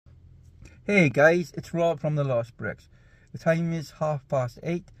Hey guys, it's Rob from The Lost Bricks. The time is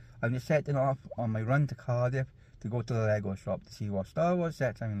 8:30. I'm just setting off on my run to Cardiff to go to the Lego shop to see what Star Wars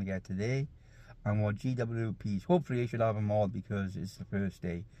sets I'm going to get today and what GWPs. Hopefully I should have them all because it's the first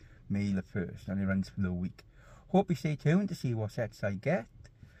day, May the 1st, and it runs for the week. Hope you stay tuned to see what sets I get.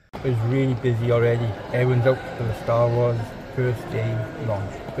 It's really busy already. Everyone's out for the Star Wars first day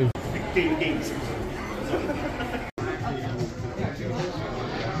launch.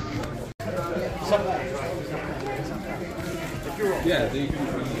 Yeah,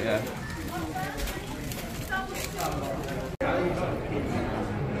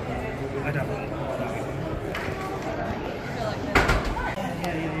 I don't know.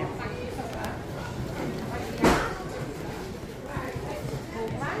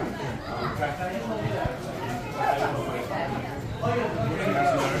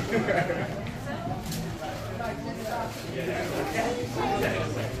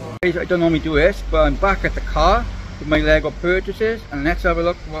 Guys, I don't normally do this, but I'm back at the car with my Lego purchases, and let's have a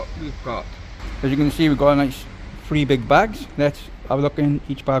look what we've got. As you can see, we've got a nice 3 big bags. Let's have a look in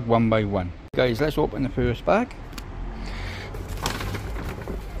each bag one by one. Guys, let's open the first bag.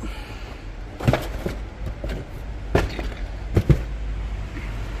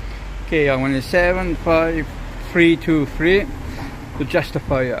 Okay, I want a 75323, the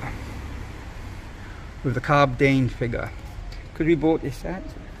Justifier with the Carb Dane figure. Because we bought this set.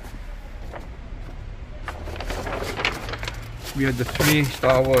 We had the 3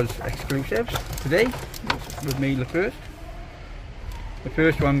 Star Wars exclusives today, with May the 1st. The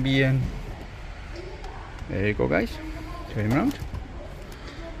first one being, there you go guys, turn him around.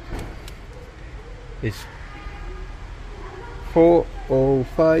 It's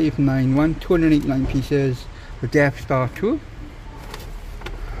 40591, 289 pieces, the Death Star 2.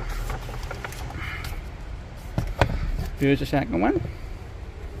 Here's the second one,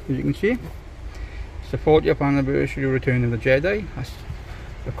 as you can see. It's the 40th anniversary of Return of the Jedi. That's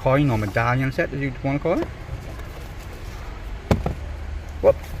the coin or medallion set, as you want to call it.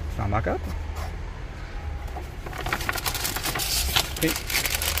 Whoop, stand back up. Okay.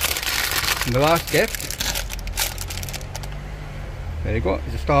 And the last gift, there you go,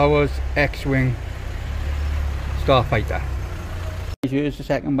 it's a Star Wars X-Wing Starfighter. Here's the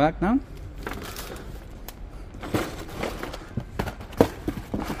second bag now.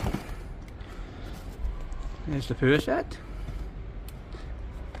 Here's the first set.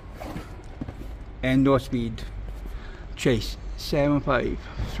 Endor Speed Chase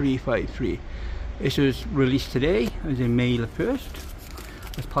 75353. This was released today, as in May the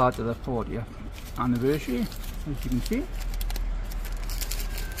 1st, as part of the 40th anniversary, as you can see.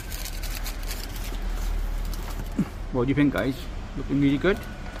 What do you think, guys? Looking really good?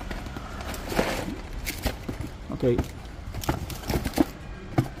 Okay.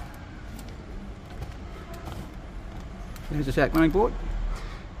 Here's the second one I bought,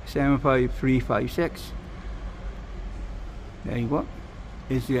 75356. There you go.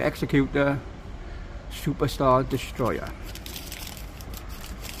 Is the Executor Superstar Destroyer,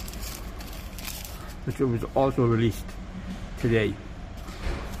 which was also released today.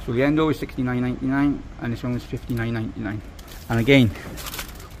 So the Endor was $69.99 and this one was $59.99. And again,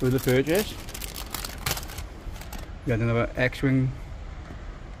 with the purchase, we had another X-Wing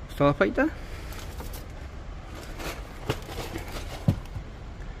Starfighter.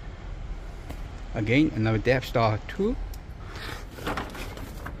 Again, another Death Star 2.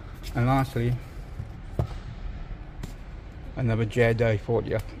 And lastly, another Jedi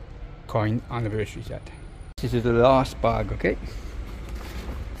 40th coin anniversary set. This is the last bag, okay?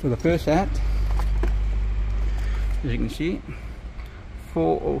 So the first set, as you can see,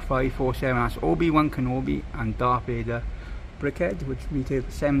 40547, that's Obi-Wan Kenobi and Darth Vader Brickhead, which retailed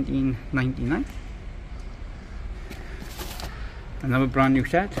for $17.99. Another brand new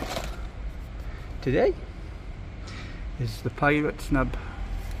set today is the Pirate Snub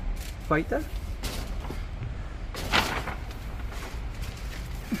Fighter.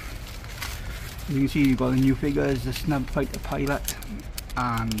 You can see you've got the new figures, the Snub Fighter Pilot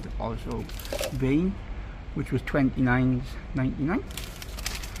and also Vane, which was $29.99.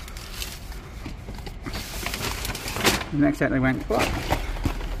 The next set I went for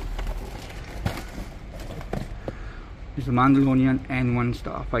is the Mandalorian N1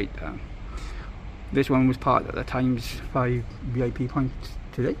 Starfighter. This one was part of the ×5 VIP points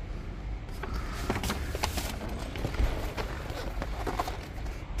today.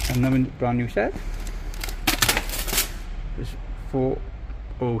 Another brand new set. This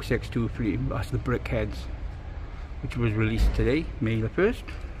 40623, that's the Brickheads, which was released today, May the 1st.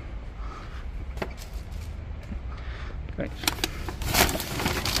 Right.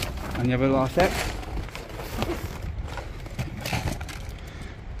 and the other last set.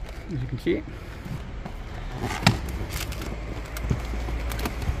 As you can see.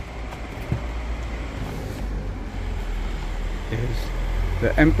 Is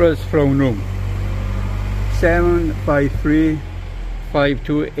the Emperor's Throne Room.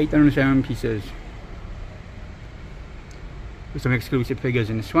 75352 807 pieces. With some exclusive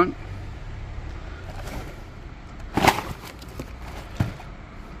figures in this one.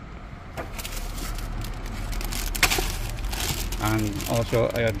 And also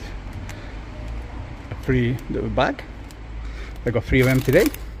I had a free little bag. I got 3 of them today.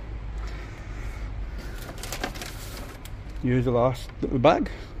 Here's the last little bag,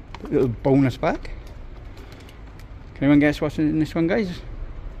 little bonus bag. Can anyone guess what's in this one, guys?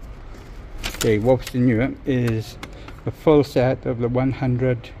 Okay, what's in here is the full set of the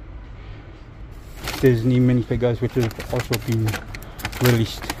 100 Disney minifigures, which have also been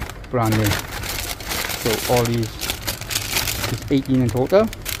released brand new. So all these is 18 in total,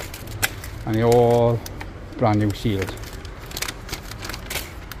 and they're all brand new sealed.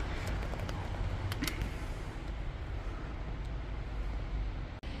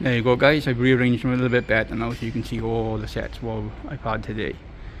 There you go, guys. I've rearranged them a little bit better now, so you can see all the sets what I've had today.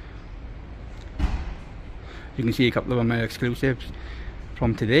 You can see a couple of them are exclusives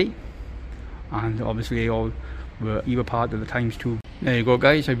from today, and obviously all were either part of the ×2. There you go,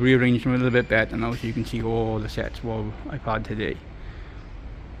 guys. I've rearranged them a little bit better now, so you can see all the sets what I've had today.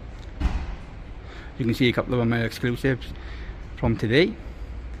 You can see a couple of them are exclusives from today,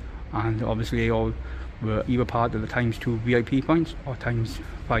 and obviously all were either part of the ×2 VIP points or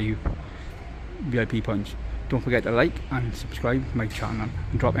 ×5 VIP points. Don't forget to like and subscribe to my channel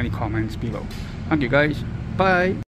and drop any comments below. Thank you, guys. Bye.